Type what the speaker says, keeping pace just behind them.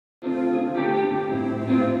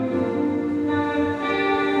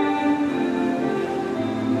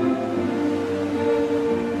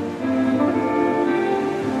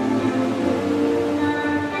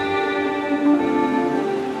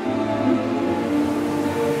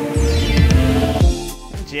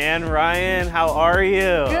Jan, Ryan, how are you?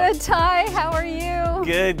 Good, Ty, how are you?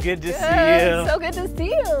 Good to see you. So good to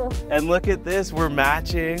see you. And look at this, we're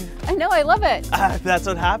matching. I know, I love it. That's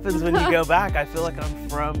what happens when you go back. I feel like I'm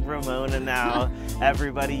from Ramona now.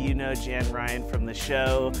 Everybody, you know Jan Ryan from the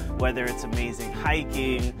show, whether it's amazing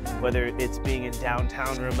hiking, whether it's being in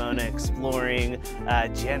downtown Ramona exploring.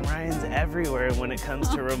 Jan Ryan's everywhere. And when it comes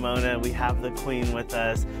to Ramona, we have the queen with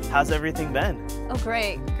us. How's everything been? Oh,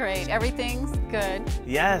 great. Everything's good.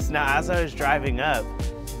 Yes, now as I was driving up,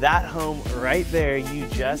 that home right there you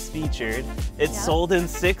just featured, it sold in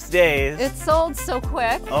 6 days. It sold so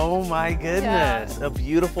quick. Oh my goodness. Yeah. A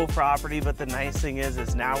beautiful property, but the nice thing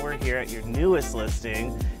is now we're here at your newest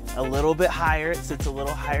listing. A little bit higher, it sits a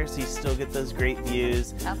little higher so you still get those great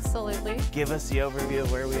views. Absolutely. Give us the overview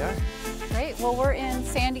of where we are. Great, well we're in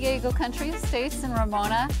San Diego Country Estates in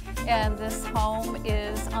Ramona, and this home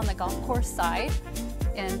is on the golf course side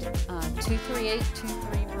in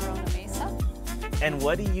 23823 Barona Mesa. And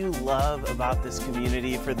what do you love about this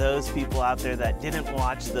community for those people out there that didn't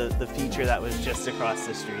watch the feature that was just across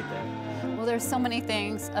the street there? Well, there's so many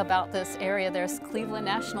things about this area. There's Cleveland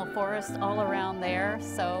National Forest all around there,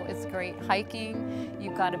 so it's great hiking.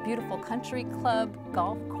 You've got a beautiful country club,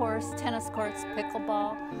 golf course, tennis courts,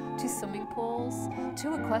 pickleball, 2 swimming pools,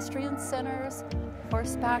 2 equestrian centers,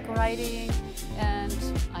 horseback riding, and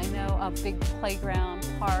I know a big playground,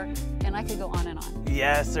 park, and I could go on and on.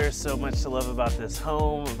 Yes, there's so much to love about this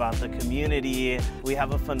home, about the community. We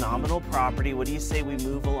have a phenomenal property. What do you say we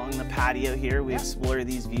move along the patio here, we explore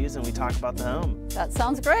these views, and we talk about the home? That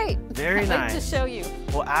sounds great. Very nice. I'd like to show you.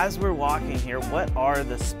 Well, as we're walking here, what are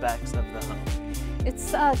the specs of the home?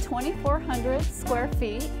 It's 2,400 square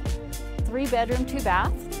feet, 3 bedroom, 2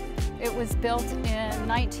 bath. It was built in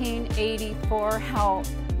 1984,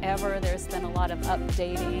 however, there's been a lot of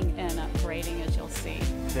updating and upgrading, as you'll see.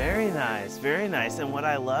 Very nice, very nice. And what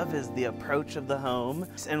I love is the approach of the home.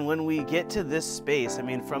 And when we get to this space, I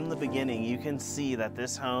mean, from the beginning, you can see that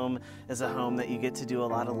this home is a home that you get to do a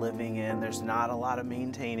lot of living in. There's not a lot of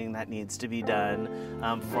maintaining that needs to be done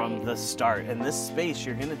from the start. And this space,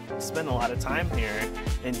 you're gonna spend a lot of time here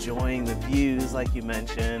enjoying the views, like you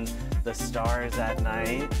mentioned, the stars at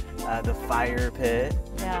night, the fire pit,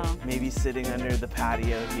 maybe sitting under the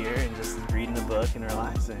patio here and just reading a book and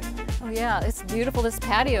relaxing. Oh yeah, it's beautiful. This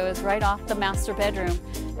patio is right off the master bedroom,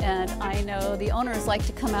 and I know the owners like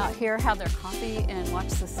to come out here, have their coffee, and watch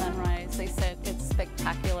the sunrise. They said it's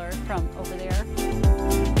spectacular from over there.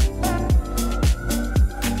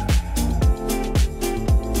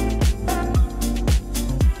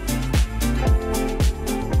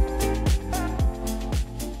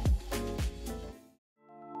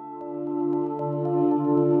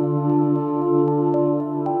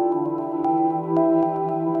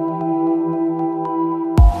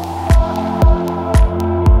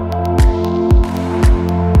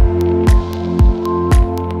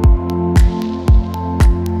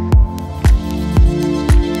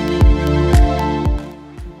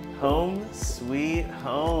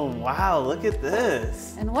 Look at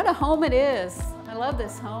this. And what a home it is. I love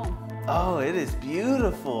this home. Oh, it is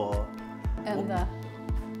beautiful. And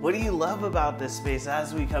what do you love about this space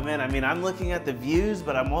as we come in? I mean, I'm looking at the views,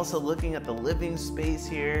 but I'm also looking at the living space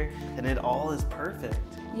here, and it all is perfect.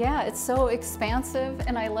 Yeah, it's so expansive,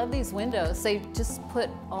 and I love these windows. They just put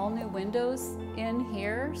all new windows in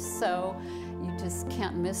here, so you just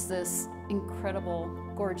can't miss this incredible,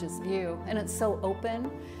 gorgeous view. And it's so open,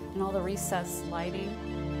 and all the recessed lighting.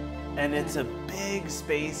 And it's a big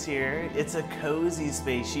space here. It's a cozy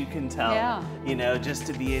space, you can tell. Yeah. You know, just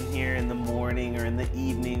to be in here in the morning or in the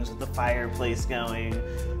evenings with the fireplace going.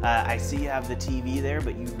 I see you have the TV there,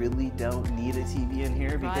 but you really don't need a TV in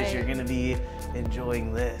here because you're gonna be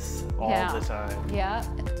enjoying this all the time. Yeah,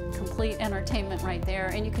 complete entertainment right there.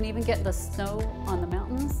 And you can even get the snow on the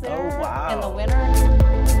mountains there in the winter.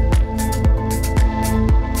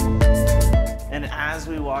 And as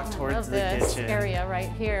we walk towards the kitchen. Area right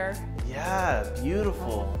here. Yeah,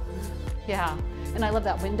 beautiful. Yeah, and I love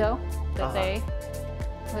that window that they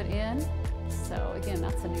put in. So again,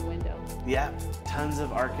 that's a new window. Yeah, tons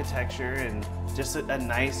of architecture and just a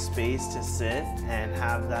nice space to sit and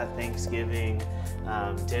have that Thanksgiving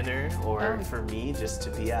dinner, or for me, just to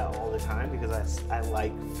be out all the time because I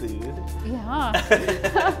like food. Yeah,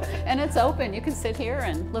 and it's open. You can sit here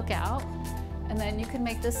and look out. And then you can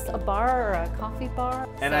make this a bar or a coffee bar.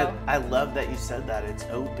 And I love that you said that it's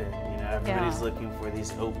open. You know, everybody's looking for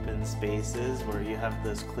these open spaces where you have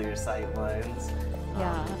those clear sight lines,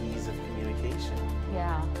 ease of communication.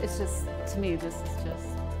 Yeah, it's just, to me, this is just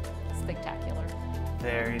spectacular.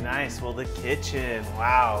 Very nice. Well, the kitchen,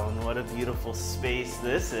 wow, and what a beautiful space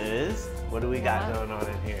this is. What do we got going on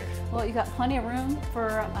in here? Well, you got plenty of room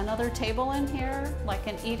for another table in here, like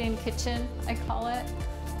an eat-in kitchen, I call it,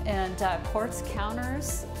 and quartz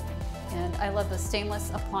counters. And I love the stainless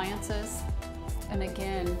appliances. And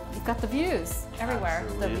again, you've got the views everywhere,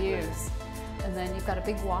 the views. And then you've got a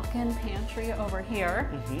big walk-in pantry over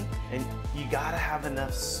here. And you gotta have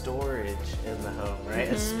enough storage in the home, right?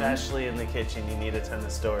 Especially in the kitchen, you need a ton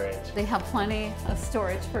of storage. They have plenty of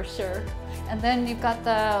storage for sure. And then you've got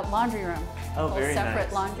the laundry room. Oh, very nice.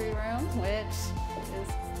 Separate laundry room, which is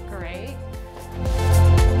great.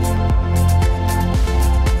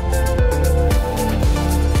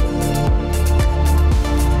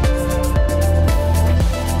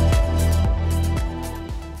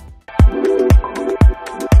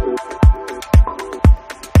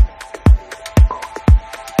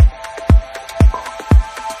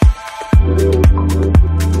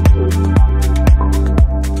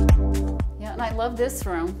 This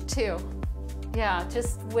room too. Yeah,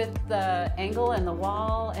 just with the angle and the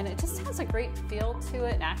wall, and it just has a great feel to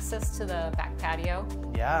it and access to the back patio.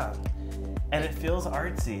 Yeah, and it feels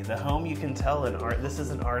artsy. The home, you can tell this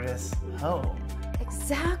is an artist's home.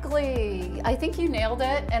 Exactly. I think you nailed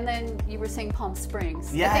it. And then you were saying Palm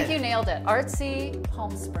Springs. Yeah. I think you nailed it. Artsy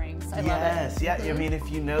Palm Springs. I love it. Yes, yeah. I mean,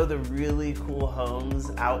 if you know the really cool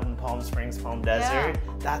homes out in Palm Springs, Palm Desert,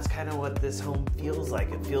 that's kind of what this home feels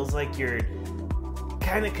like. It feels like you're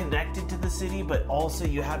kind of connected to the city, but also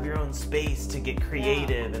you have your own space to get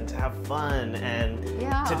creative and to have fun and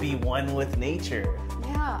to be one with nature.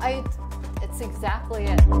 Yeah, it's exactly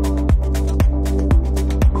it.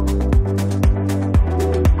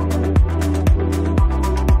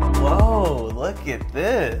 Whoa, look at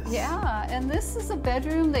this. Yeah, and this is a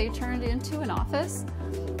bedroom they turned into an office.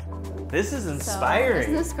 This is inspiring. So,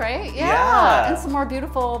 isn't this great? Yeah. And some more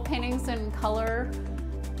beautiful paintings in color.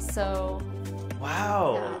 So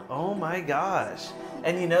wow. Yeah. Oh my gosh.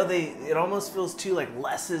 And you know, it almost feels too like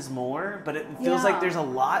less is more, but it feels like there's a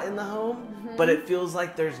lot in the home, but it feels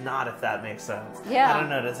like there's not, if that makes sense. Yeah. I don't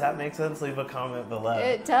know, does that make sense? Leave a comment below.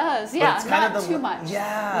 It does, yeah. It's kind not too much.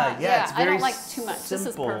 Yeah, it's I very don't like too much. simple. This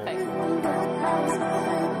is perfect.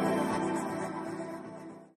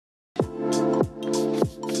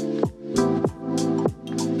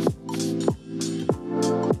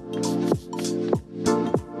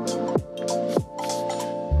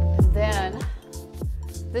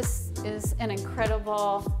 This is an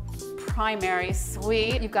incredible primary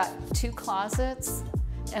suite. You've got 2 closets,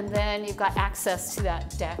 and then you've got access to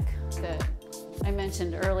that deck that I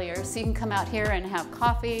mentioned earlier. So you can come out here and have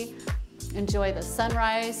coffee, enjoy the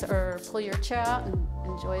sunrise, or pull your chair out and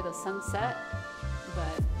enjoy the sunset.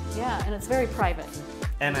 But yeah, and it's very private.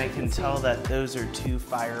 And I can tell that those are 2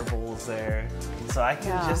 fire bowls there. So I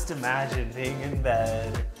can just imagine being in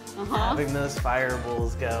bed, having those fire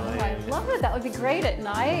bowls going. Oh, I love it. That would be great at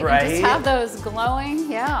night. Right? And just have those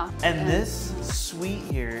glowing, And this suite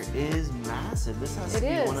here is massive. This has to be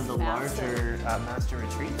one of the larger master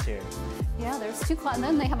retreats here. Yeah, there's 2 closets, and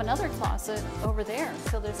then they have another closet over there.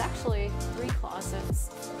 So there's actually 3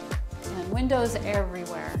 closets and windows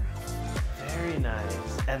everywhere. Very nice.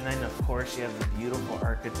 And then of course you have the beautiful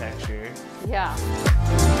architecture. Yeah.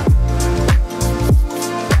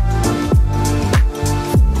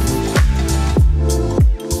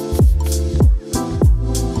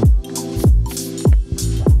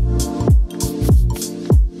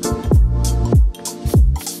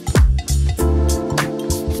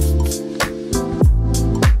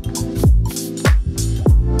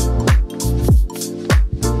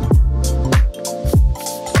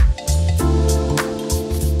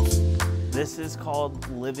 This is called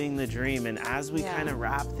Living the Dream, and as we kind of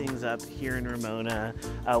wrap things up here in Ramona,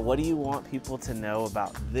 what do you want people to know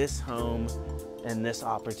about this home and this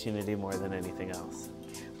opportunity more than anything else?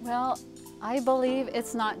 Well, I believe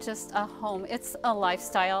it's not just a home, it's a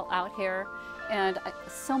lifestyle out here. And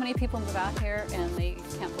so many people move out here and they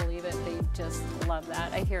can't believe it. They just love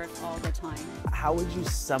that. I hear it all the time. How would you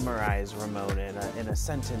summarize Ramona in a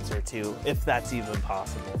sentence or 2, if that's even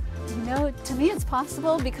possible? You know, to me it's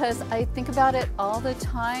possible because I think about it all the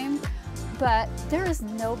time, but there is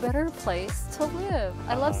no better place to live.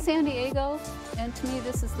 I love San Diego, and to me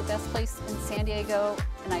this is the best place in San Diego,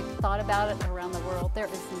 and I've thought about it around the world. There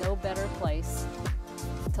is no better place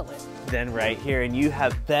to to live. Then right here, and you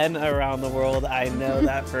have been around the world. I know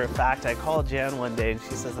that for a fact. I called Jan one day and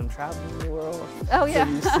she says, I'm traveling the world. Oh yeah.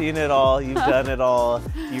 So you've seen it all, you've done it all.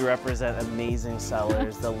 You represent amazing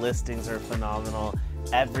sellers. The listings are phenomenal.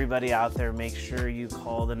 Everybody out there, make sure you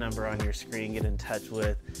call the number on your screen, get in touch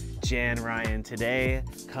with Jan Ryan today.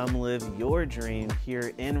 Come live your dream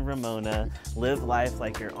here in Ramona. Live life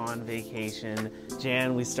like you're on vacation.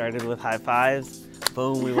 Jan, we started with high fives.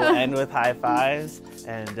 Boom, we will end with high fives.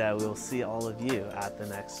 And we will see all of you at the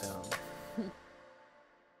next home.